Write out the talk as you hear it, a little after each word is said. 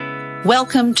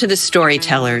Welcome to the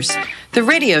Storytellers, the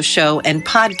radio show and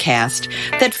podcast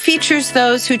that features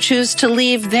those who choose to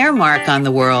leave their mark on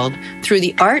the world through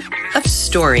the art of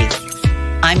story.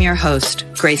 I'm your host,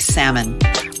 Grace Sammon.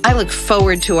 I look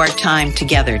forward to our time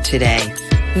together today.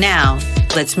 Now,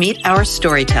 let's meet our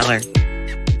storyteller.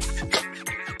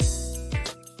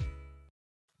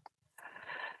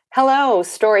 Hello,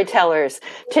 storytellers.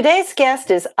 Today's guest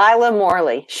is Isla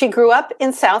Morley. She grew up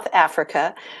in South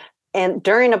Africa and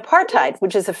during apartheid,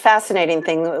 which is a fascinating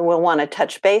thing that we'll want to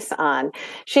touch base on.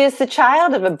 She is the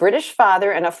child of a British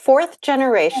father and a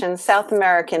fourth-generation South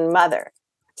African mother.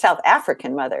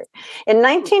 In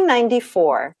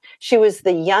 1994, she was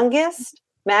the youngest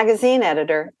magazine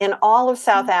editor in all of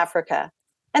South Africa.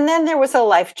 And then there was a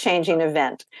life-changing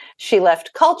event. She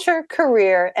left culture,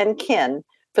 career, and kin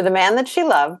for the man that she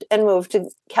loved and moved to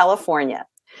California.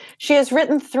 She has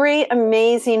written 3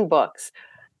 amazing books.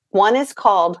 One is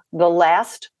called The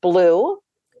Last Blue,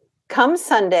 Come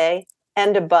Sunday,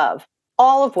 and Above,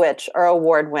 all of which are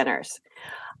award winners.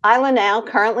 Isla now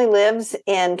currently lives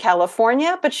in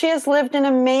California, but she has lived in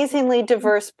amazingly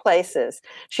diverse places.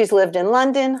 She's lived in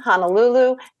London,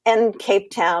 Honolulu, and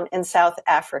Cape Town in South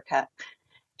Africa.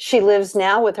 She lives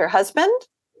now with her husband,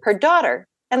 her daughter,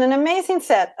 and an amazing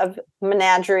set of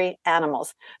menagerie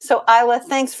animals. So Isla,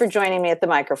 thanks for joining me at the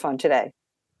microphone today.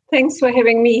 Thanks for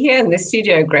having me here in the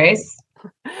studio, Grace.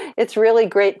 It's really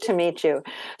great to meet you.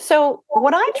 So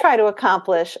what I try to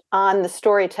accomplish on the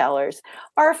Storytellers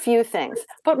are a few things,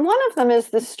 but one of them is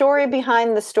the story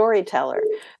behind the storyteller.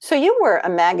 So you were a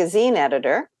magazine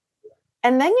editor,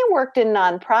 and then you worked in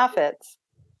nonprofits,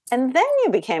 and then you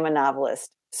became a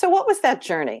novelist. So what was that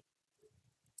journey?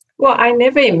 Well, I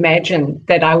never imagined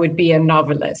that I would be a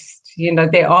novelist. You know,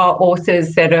 there are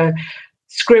authors that are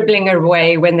scribbling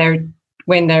away when they're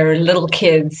little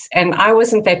kids, and I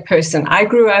wasn't that person. I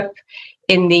grew up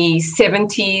in the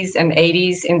 70s and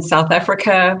 80s in South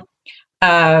Africa.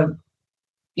 My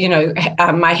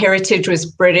heritage was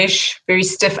British, very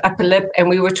stiff upper lip, and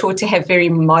we were taught to have very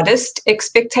modest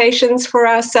expectations for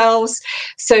ourselves.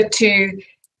 So to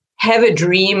have a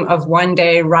dream of one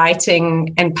day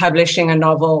writing and publishing a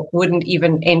novel wouldn't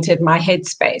even enter my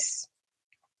headspace.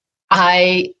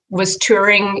 I was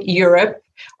touring Europe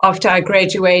after I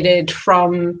graduated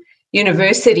from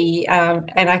university,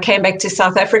 and I came back to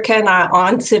South Africa, and I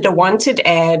answered a wanted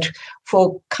ad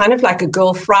for kind of like a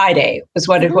Girl Friday, was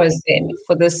what it was then,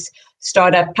 for this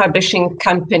startup publishing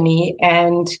company.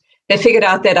 And they figured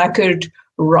out that I could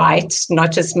write,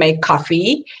 not just make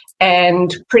coffee.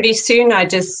 And pretty soon I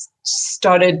just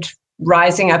started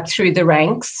rising up through the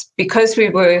ranks. Because we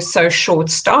were so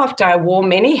short-staffed, I wore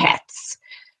many hats.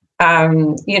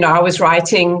 I was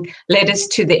writing letters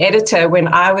to the editor when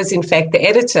I was, in fact, the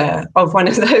editor of one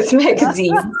of those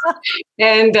magazines.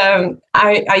 And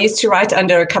I used to write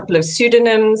under a couple of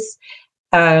pseudonyms,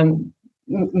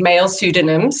 male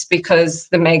pseudonyms, because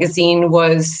the magazine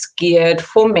was geared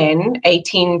for men,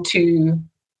 18 to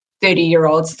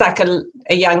 30-year-olds. It's like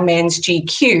a young man's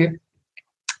GQ.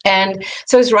 And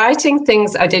so I was writing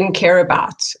things I didn't care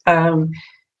about.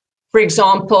 For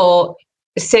example,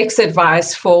 sex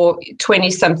advice for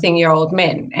 20-something-year-old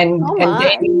men and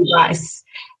dating advice.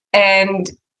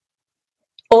 And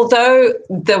although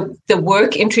the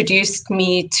work introduced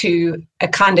me to a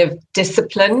kind of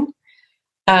discipline,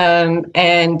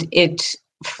 and it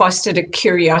fostered a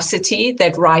curiosity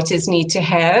that writers need to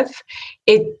have,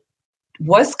 it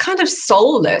was kind of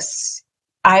soulless.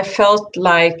 I felt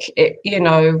like,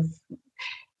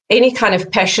 any kind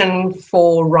of passion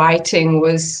for writing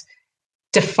was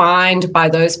defined by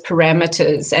those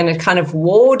parameters, and it kind of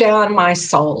wore down my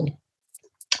soul,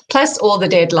 plus all the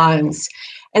deadlines.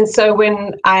 And so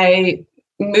when I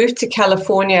moved to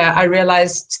California, I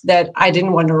realized that I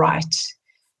didn't want to write.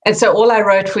 And so all I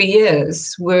wrote for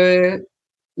years were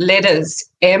letters,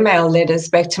 airmail letters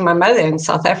back to my mother in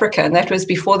South Africa. And that was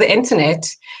before the internet,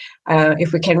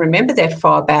 if we can remember that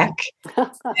far back.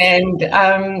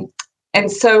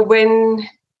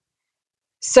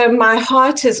 So my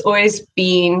heart has always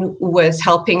been with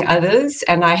helping others,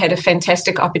 and I had a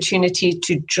fantastic opportunity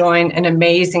to join an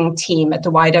amazing team at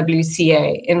the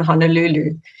YWCA in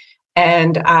Honolulu.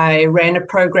 And I ran a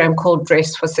program called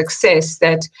Dress for Success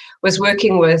that was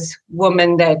working with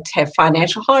women that have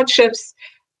financial hardships,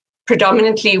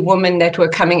 predominantly women that were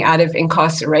coming out of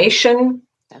incarceration.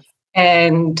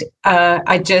 And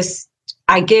I guess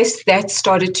that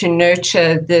started to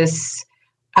nurture this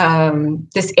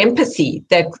empathy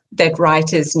that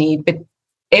writers need, but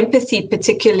empathy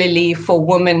particularly for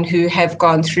women who have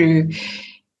gone through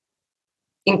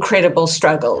incredible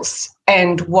struggles.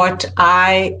 And what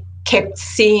I kept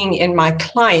seeing in my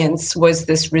clients was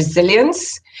this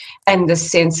resilience and the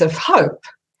sense of hope.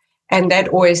 And that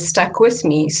always stuck with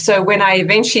me. So when I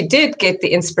eventually did get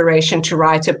the inspiration to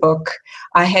write a book,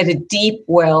 I had a deep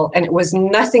well, and it was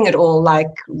nothing at all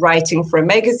like writing for a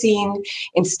magazine.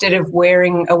 Instead of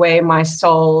wearing away my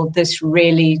soul, this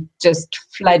really just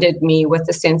flooded me with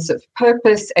a sense of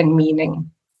purpose and meaning.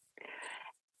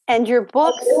 And your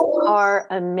books are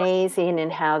amazing in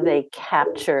how they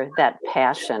capture that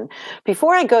passion.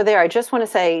 Before I go there, I just want to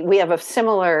say we have a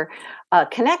similar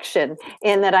connection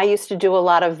in that I used to do a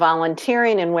lot of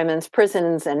volunteering in women's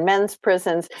prisons and men's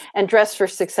prisons, and Dress for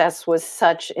Success was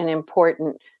such an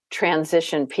important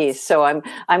transition piece. So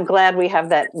I'm glad we have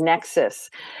that nexus.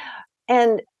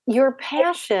 And your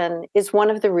passion is one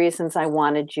of the reasons I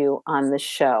wanted you on the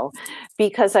show,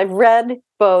 because I've read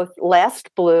both Last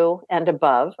Blue and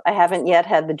Above. I haven't yet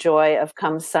had the joy of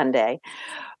Come Sunday,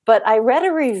 but I read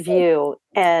a review,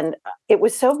 and it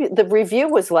was the review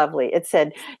was lovely. It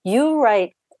said, "You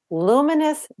write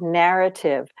luminous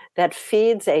narrative that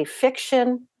feeds a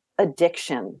fiction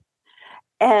addiction."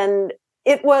 And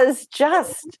it was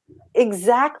just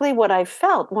exactly what I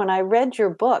felt when I read your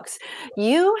books.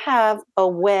 You have a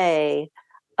way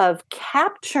of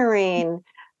capturing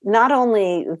not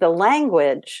only the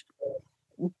language,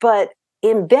 but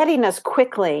embedding us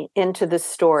quickly into the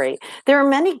story. There are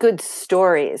many good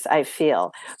stories, I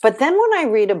feel. But then when I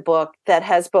read a book that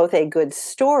has both a good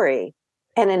story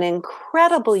and an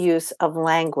incredible use of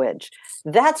language,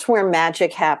 that's where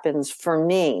magic happens for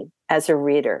me as a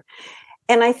reader.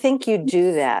 And I think you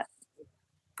do that.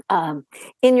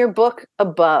 In your book,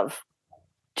 Above,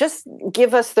 just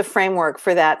give us the framework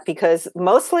for that, because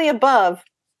mostly Above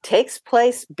takes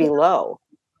place below.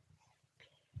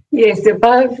 Yes,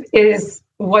 Above is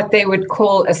what they would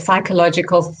call a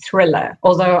psychological thriller,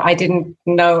 although I didn't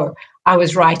know I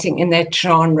was writing in that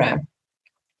genre.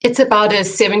 It's about a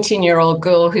 17-year-old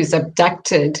girl who's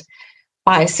abducted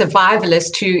by a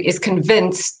survivalist who is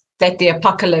convinced that the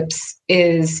apocalypse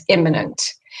is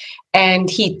imminent. And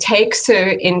he takes her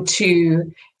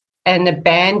into an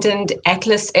abandoned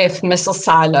Atlas F missile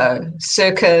silo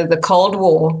circa the Cold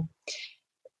War,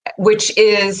 which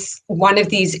is one of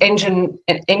these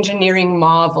engineering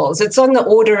marvels. It's on the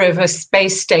order of a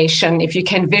space station, if you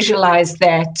can visualize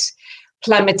that,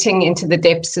 plummeting into the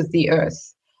depths of the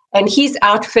earth. And he's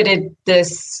outfitted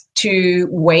this to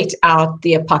wait out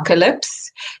the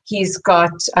apocalypse. He's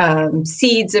got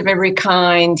seeds of every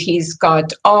kind. He's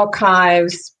got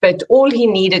archives, but all he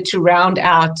needed to round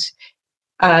out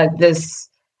this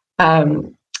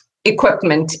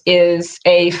equipment is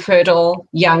a fertile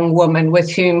young woman with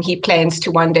whom he plans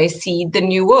to one day seed the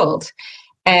new world.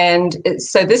 And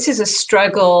so this is a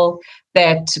struggle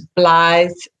that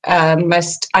Blythe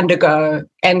must undergo.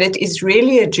 And it is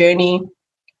really a journey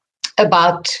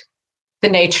about the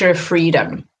nature of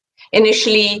freedom.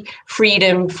 Initially,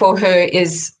 freedom for her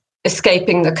is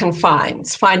escaping the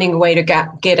confines, finding a way to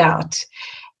get out.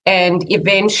 And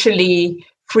eventually,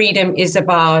 freedom is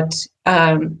about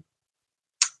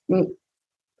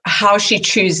how she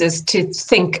chooses to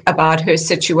think about her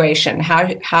situation,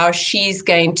 how she's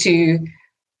going to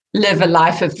live a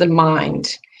life of the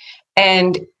mind.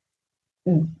 And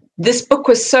this book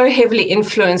was so heavily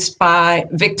influenced by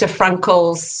Viktor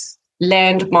Frankl's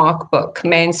landmark book,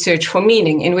 Man's Search for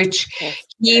Meaning, in which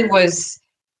he was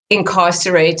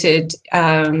incarcerated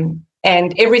and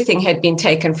everything had been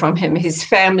taken from him, his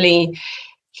family,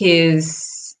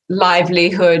 his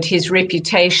livelihood, his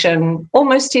reputation,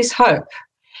 almost his hope.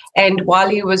 And while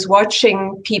he was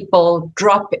watching people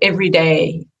drop every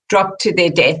day, drop to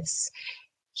their deaths,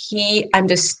 he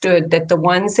understood that the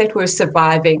ones that were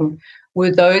surviving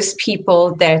were those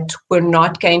people that were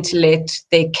not going to let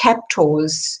their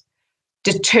captors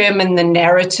determine the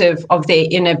narrative of their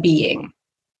inner being.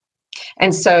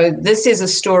 And so this is a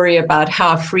story about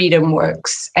how freedom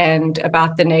works and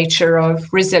about the nature of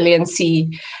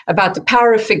resiliency, about the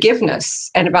power of forgiveness,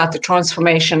 and about the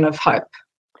transformation of hope.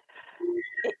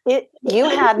 You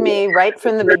had me right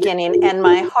from the beginning, and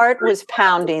my heart was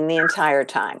pounding the entire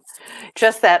time.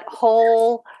 Just that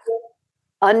whole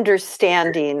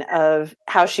understanding of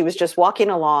how she was just walking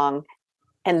along,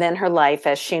 and then her life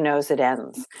as she knows it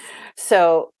ends.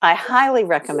 So I highly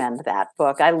recommend that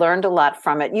book. I learned a lot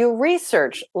from it. You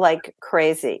research like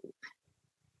crazy.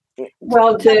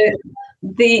 Well,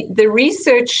 the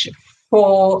research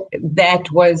for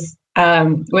that was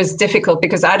difficult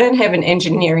because I don't have an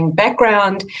engineering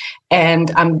background,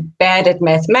 and I'm bad at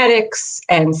mathematics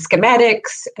and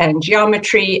schematics and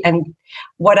geometry. And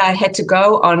what I had to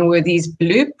go on were these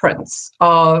blueprints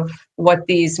of what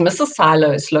these missile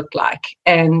silos look like.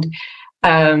 And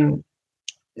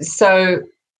so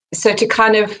to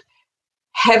kind of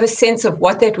have a sense of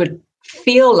what that would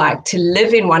feel like to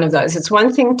live in one of those. It's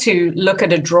one thing to look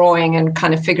at a drawing and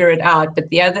kind of figure it out, but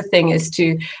the other thing is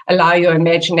to allow your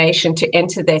imagination to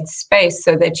enter that space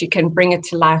so that you can bring it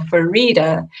to life for a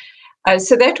reader.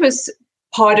 So that was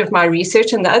part of my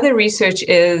research. And the other research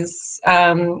is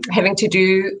having to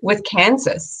do with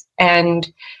Kansas.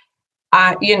 And,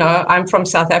 I'm from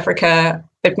South Africa,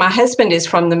 but my husband is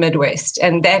from the Midwest.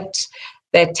 And that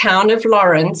town of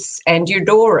Lawrence and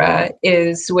Eudora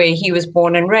is where he was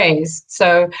born and raised.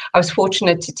 So I was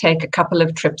fortunate to take a couple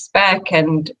of trips back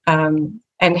and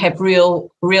have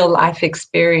real life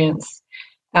experience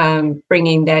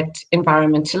bringing that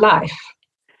environment to life.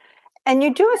 And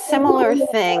you do a similar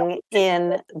thing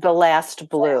in The Last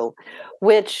Blue,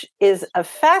 which is a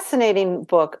fascinating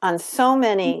book on so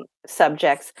many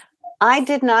subjects. I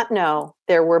did not know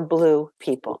there were blue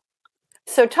people.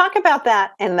 So talk about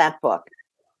that in that book.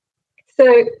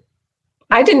 So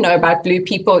I didn't know about blue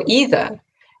people either.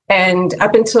 And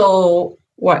up until,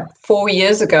 4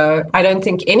 years ago, I don't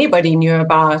think anybody knew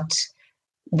about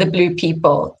the blue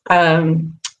people.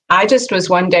 I just was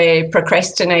one day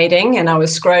procrastinating and I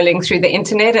was scrolling through the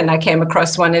internet and I came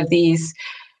across one of these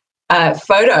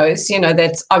photos,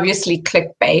 that's obviously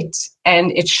clickbait.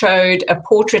 And it showed a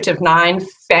portrait of 9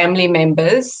 family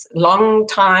members long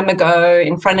time ago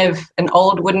in front of an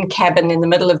old wooden cabin in the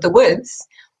middle of the woods.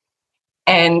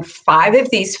 And 5 of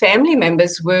these family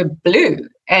members were blue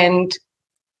and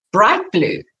bright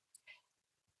blue.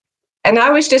 And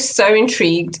I was just so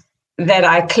intrigued that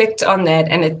I clicked on that,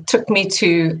 and it took me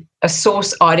to a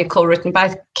source article written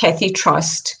by Kathy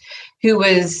Trost, who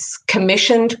was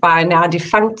commissioned by a now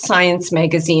defunct Science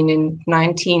magazine in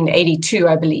 1982,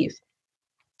 I believe.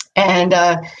 And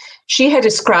she had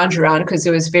to scrounge around because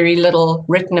there was very little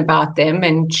written about them,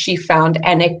 and she found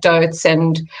anecdotes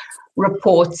and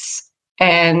reports.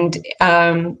 And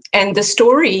the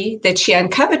story that she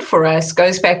uncovered for us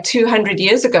goes back 200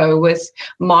 years ago with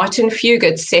Martin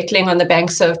Fugit settling on the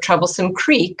banks of Troublesome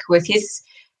Creek with his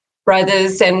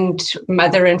brothers and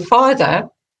mother and father.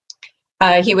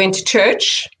 He went to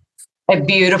church. A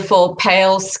beautiful,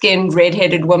 pale-skinned,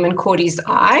 red-headed woman caught his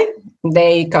eye.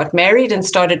 They got married and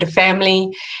started a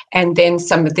family, and then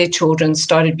some of their children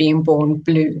started being born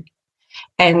blue.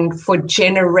 And for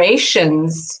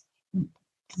generations,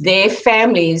 their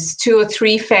families, 2 or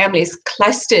 3 families,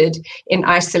 clustered in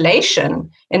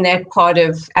isolation in that part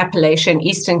of Appalachia,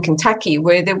 eastern Kentucky,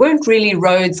 where there weren't really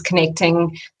roads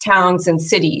connecting towns and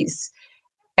cities.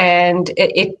 And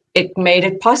it made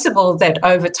it possible that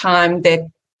over time that,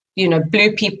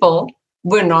 blue people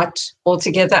were not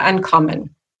altogether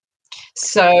uncommon.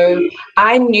 So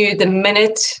I knew the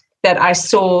minute that I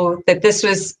saw that this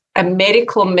was a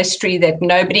medical mystery that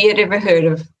nobody had ever heard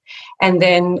of, and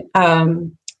then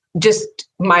just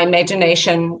my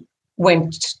imagination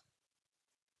went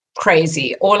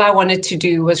crazy. All I wanted to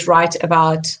do was write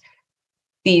about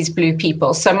these blue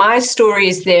people. So my story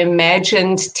is the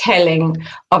imagined telling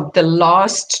of the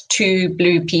last 2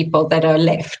 blue people that are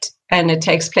left, and it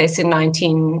takes place in the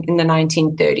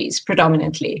 1930s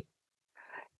predominantly.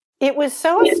 It was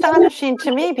so astonishing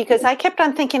to me because I kept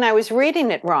on thinking I was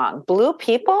reading it wrong. Blue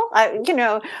people?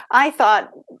 I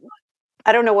thought,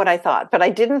 I don't know what I thought, but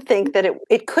I didn't think that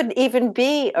it could even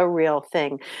be a real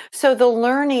thing. So the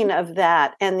learning of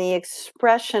that and the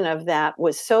expression of that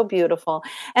was so beautiful.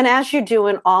 And as you do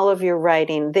in all of your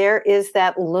writing, there is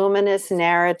that luminous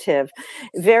narrative.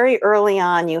 Very early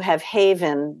on, you have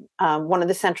Haven, one of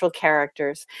the central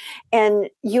characters, and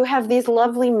you have these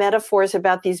lovely metaphors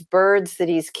about these birds that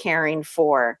he's caring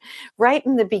for right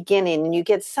in the beginning. And you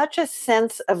get such a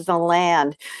sense of the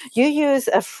land. You use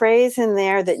a phrase in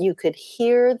there that you could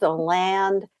hear the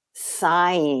land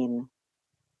sighing.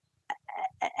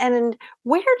 And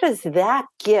where does that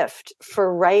gift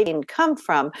for writing come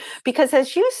from? Because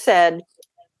as you said,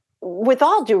 with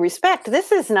all due respect,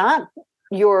 this is not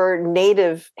your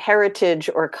native heritage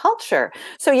or culture.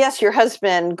 So yes, your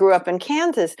husband grew up in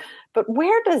Kansas, but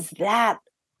where does that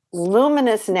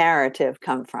luminous narrative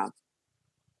come from?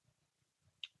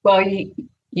 Well,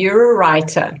 you're a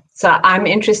writer, so I'm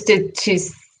interested to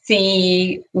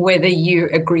see whether you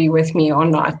agree with me or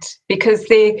not, because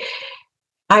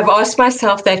I've asked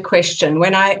myself that question.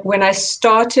 When I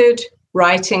started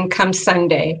writing come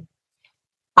Sunday,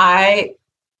 I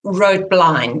wrote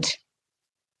blind.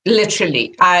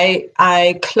 Literally,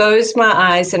 I closed my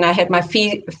eyes and I had my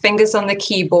fingers on the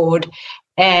keyboard,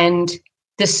 and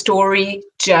the story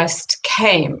just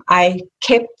came. I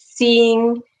kept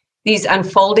seeing these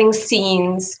unfolding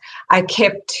scenes. I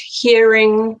kept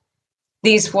hearing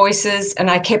these voices,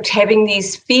 and I kept having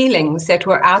these feelings that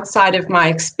were outside of my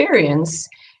experience.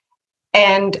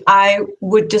 And I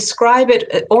would describe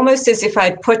it almost as if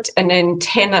I'd put an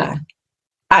antenna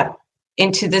up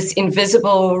into this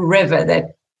invisible river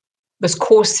that was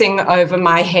coursing over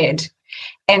my head.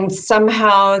 And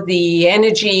somehow the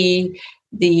energy,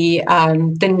 the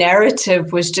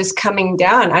narrative was just coming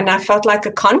down. And I felt like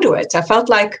a conduit. I felt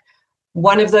like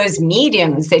one of those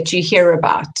mediums that you hear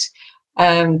about,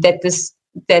 that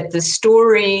the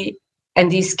story and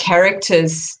these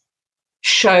characters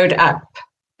showed up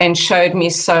and showed me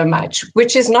so much,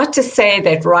 which is not to say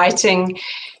that writing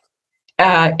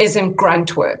isn't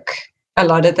grunt work a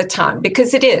lot of the time,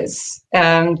 because it is.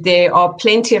 There are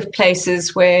plenty of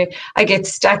places where I get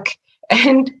stuck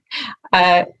and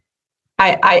I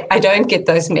don't get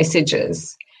those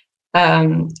messages.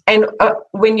 And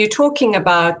when you're talking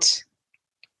about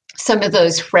some of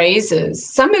those phrases,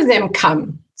 some of them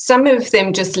come, some of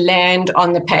them just land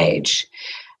on the page.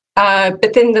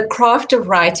 But then the craft of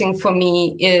writing for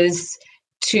me is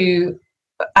to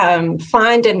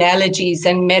find analogies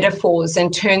and metaphors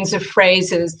and turns of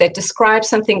phrases that describe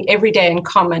something everyday and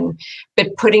common,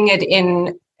 but putting it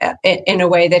in a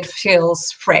way that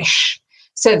feels fresh.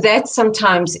 So that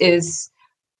sometimes is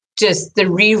just the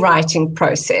rewriting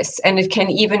process. And it can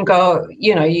even go,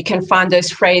 you can find those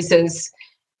phrases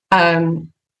 2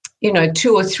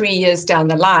 or 3 years down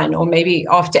the line, or maybe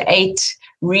after 8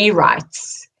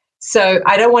 rewrites. So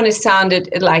I don't want to sound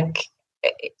it like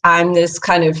I'm this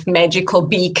kind of magical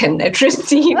beacon that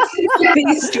receives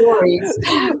these stories.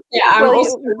 Yeah, I'm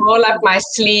also roll up my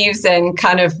sleeves and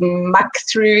kind of muck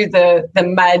through the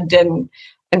mud and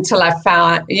until I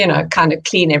found, kind of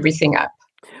clean everything up.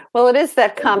 Well, it is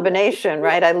that combination,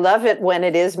 right? I love it when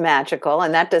it is magical,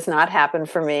 and that does not happen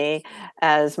for me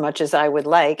as much as I would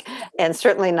like, and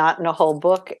certainly not in a whole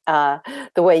book the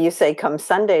way you say Come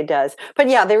Sunday does. But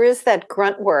yeah, there is that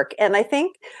grunt work. And I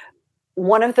think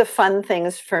one of the fun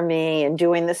things for me in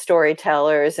doing the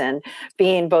Storytellers and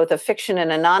being both a fiction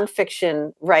and a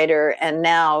nonfiction writer, and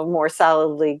now more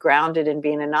solidly grounded in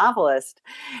being a novelist,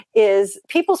 is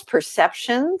people's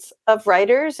perceptions of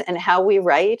writers and how we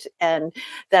write, and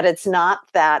that it's not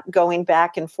that going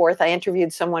back and forth. I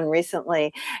interviewed someone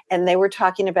recently, and they were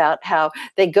talking about how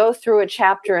they go through a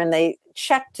chapter and they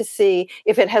check to see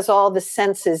if it has all the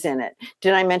senses in it.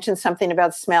 Did I mention something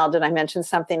about smell? Did I mention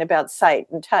something about sight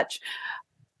and touch?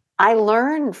 I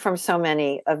learn from so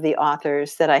many of the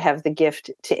authors that I have the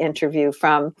gift to interview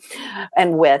from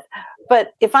and with.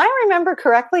 But if I remember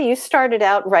correctly, you started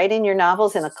out writing your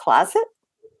novels in a closet?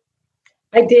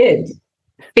 I did,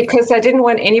 because I didn't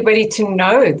want anybody to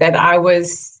know that I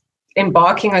was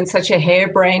embarking on such a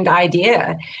harebrained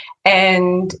idea.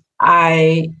 And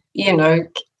I,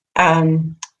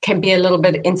 can be a little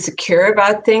bit insecure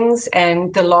about things.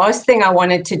 And the last thing I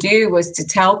wanted to do was to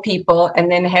tell people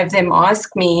and then have them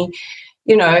ask me,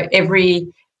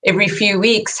 every few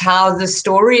weeks how the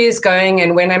story is going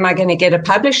and when am I going to get a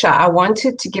publisher. I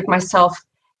wanted to give myself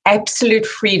absolute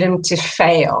freedom to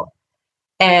fail.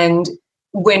 And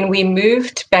when we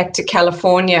moved back to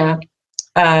California,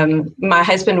 my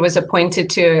husband was appointed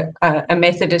to a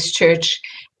Methodist church,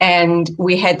 and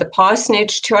we had the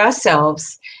parsonage to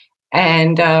ourselves.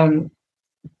 And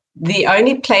the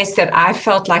only place that I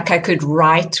felt like I could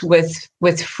write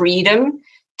with freedom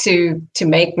to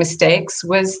make mistakes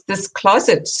was this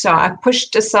closet. So I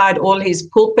pushed aside all his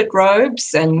pulpit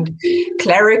robes and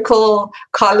clerical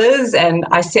collars, and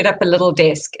I set up a little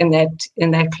desk in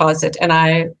that closet, and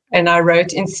I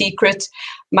wrote in secret.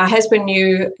 My husband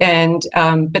knew, and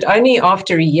but only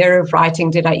after a year of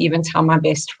writing did I even tell my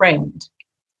best friend.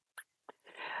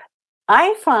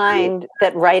 I find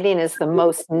that writing is the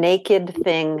most naked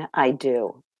thing I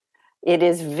do. It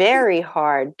is very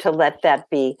hard to let that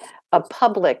be a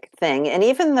public thing. And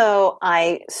even though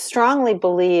I strongly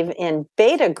believe in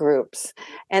beta groups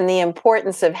and the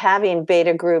importance of having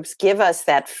beta groups give us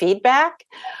that feedback,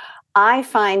 I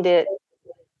find it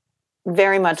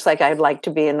very much like I'd like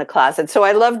to be in the closet. So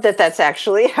I love that that's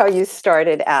actually how you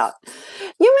started out.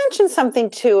 You mentioned something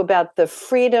too about the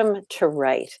freedom to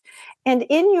write. And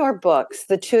in your books,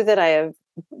 the two that I have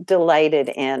delighted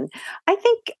in, I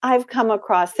think I've come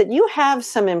across that you have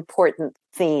some important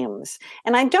themes.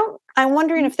 And I'm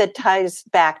wondering if that ties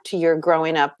back to your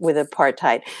growing up with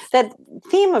apartheid. That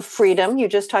theme of freedom, you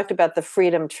just talked about the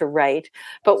freedom to write,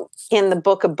 but in the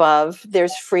book above,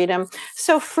 there's freedom.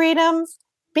 So freedom,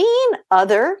 being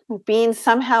other, being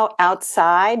somehow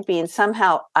outside, being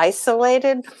somehow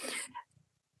isolated.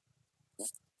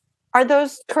 Are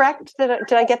those correct?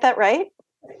 Did I get that right?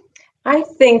 I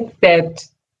think that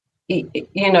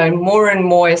more and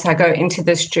more as I go into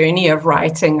this journey of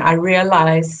writing, I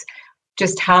realize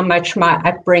just how much my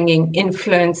upbringing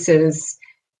influences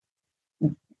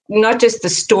not just the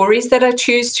stories that I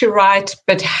choose to write,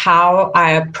 but how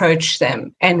I approach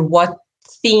them and what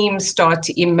themes start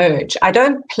to emerge. I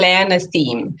don't plan a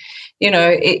theme.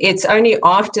 It's only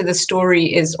after the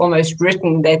story is almost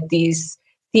written that these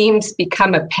themes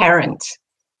become apparent.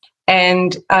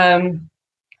 And I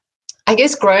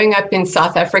guess growing up in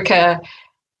South Africa,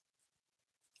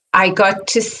 I got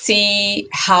to see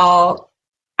how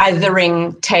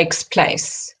othering takes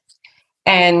place.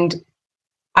 And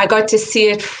I got to see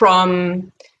it from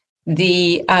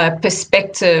the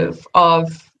perspective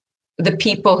of the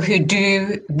people who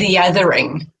do the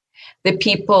othering, the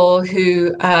people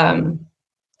who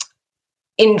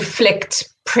inflict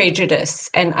prejudice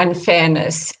and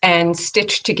unfairness and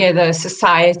stitch together a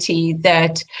society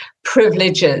that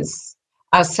privileges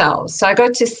ourselves. So I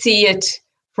got to see it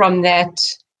from that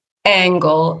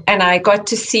angle, and I got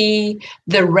to see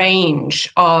the range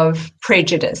of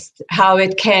prejudice, how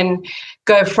it can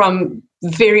go from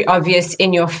very obvious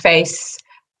in your face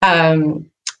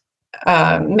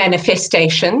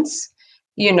manifestations,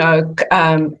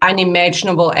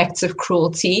 unimaginable acts of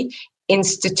cruelty,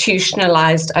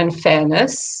 institutionalized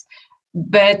unfairness,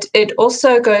 but it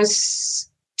also goes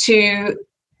to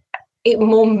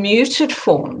more muted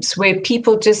forms where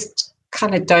people just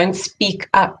kind of don't speak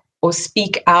up or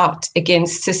speak out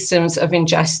against systems of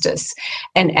injustice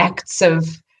and acts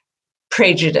of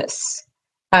prejudice.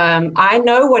 I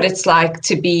know what it's like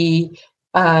to be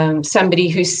somebody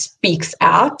who speaks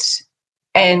out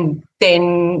and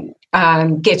then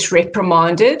gets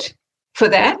reprimanded for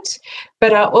that.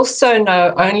 But I also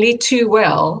know only too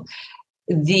well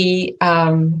the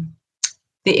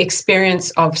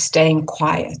experience of staying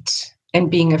quiet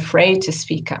and being afraid to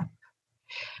speak up.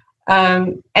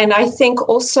 And I think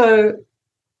also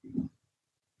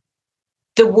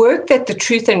the work that the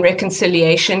Truth and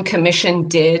Reconciliation Commission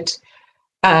did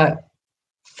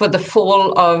after the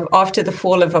fall of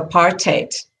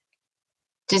apartheid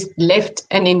just left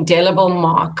an indelible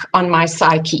mark on my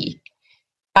psyche.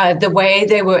 The way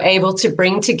they were able to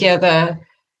bring together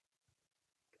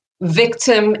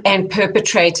victim and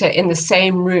perpetrator in the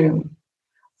same room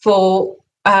for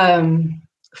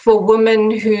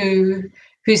women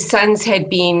whose sons had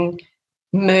been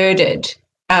murdered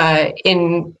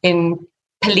in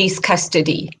police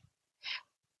custody,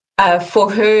 for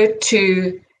her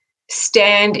to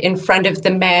stand in front of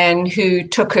the man who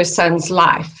took her son's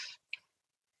life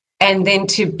and then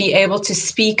to be able to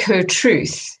speak her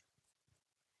truth,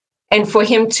 and for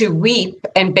him to weep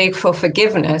and beg for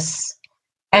forgiveness,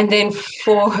 and then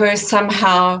for her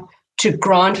somehow to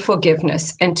grant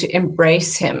forgiveness and to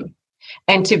embrace him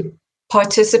and to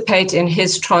participate in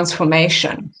his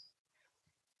transformation.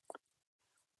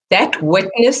 That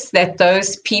witness that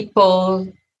those people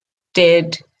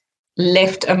did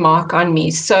left a mark on me.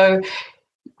 So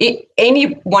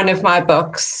any one of my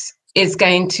books is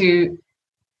going to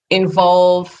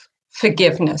involve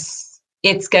forgiveness.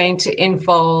 It's going to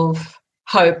involve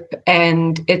hope,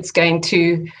 and it's going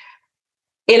to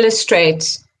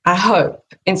illustrate, I hope,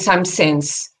 in some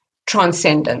sense,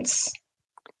 transcendence.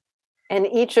 And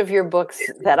each of your books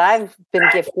that I've been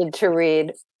gifted to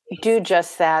read do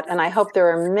just that. And I hope there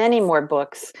are many more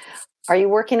books. Are you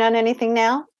working on anything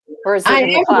now? Or is it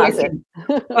in the closet?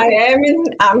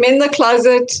 I'm in the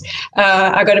closet.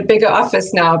 I got a bigger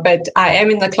office now, but I am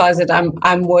in the closet.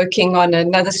 I'm working on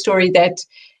another story that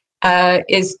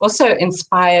is also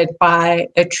inspired by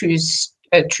a true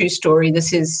story.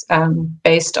 This is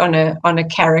based on a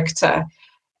character,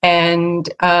 and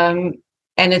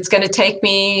it's going to take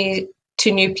me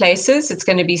to new places. It's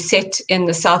going to be set in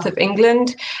the south of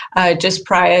England, just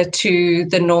prior to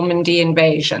the Normandy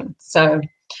invasion. So.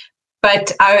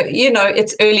 But,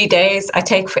 it's early days. I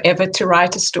take forever to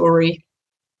write a story.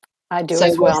 I do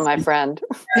as well, my friend.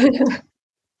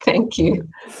 Thank you.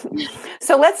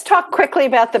 So let's talk quickly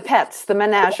about the pets, the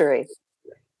menagerie.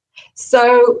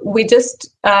 So we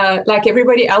just, like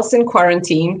everybody else in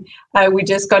quarantine, we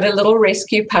just got a little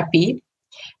rescue puppy.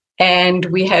 And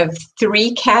we have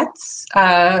 3 cats.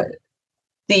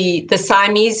 The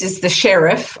Siamese is the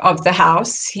sheriff of the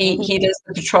house. He does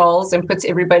the patrols and puts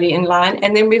everybody in line.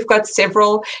 And then we've got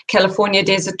several California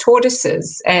desert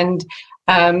tortoises. And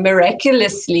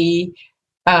miraculously,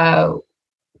 we've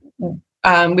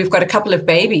got a couple of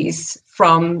babies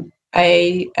from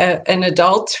an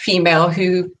adult female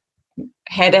who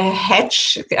had a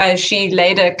hatch. She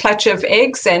laid a clutch of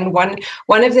eggs, and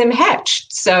one of them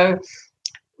hatched. So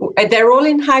they're all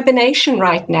in hibernation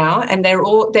right now, and they've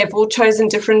all chosen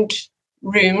different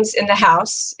rooms in the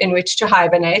house in which to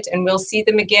hibernate, and we'll see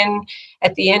them again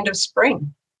at the end of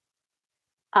spring.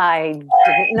 I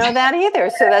didn't know that either.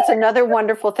 So that's another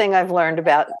wonderful thing I've learned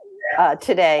about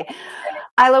today.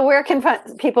 Isla, where can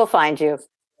people find you?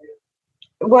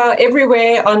 Well,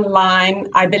 everywhere online,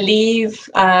 I believe.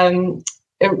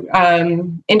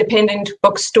 Independent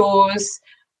bookstores,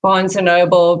 Barnes &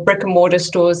 Noble, brick and mortar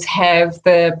stores have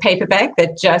the paperback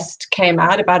that just came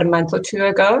out about a month or two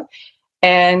ago.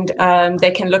 And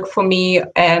they can look for me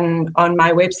on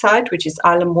my website, which is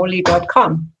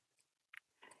islamorley.com.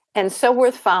 And so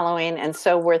worth following and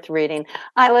so worth reading.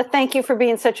 Isla, thank you for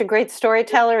being such a great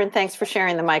storyteller, and thanks for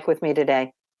sharing the mic with me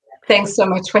today. Thanks so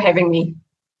much for having me.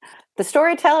 The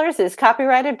Storytellers is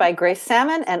copyrighted by Grace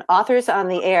Sammon and Authors on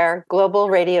the Air Global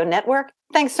Radio Network.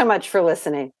 Thanks so much for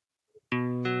listening.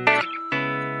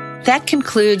 That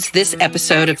concludes this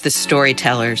episode of The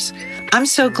Storytellers. I'm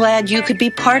so glad you could be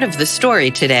part of the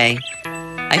story today.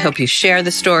 I hope you share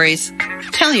the stories,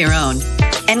 tell your own,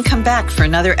 and come back for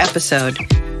another episode,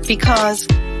 because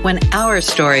when our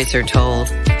stories are told,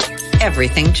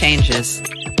 everything changes.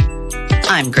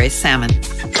 I'm Grace Sammon.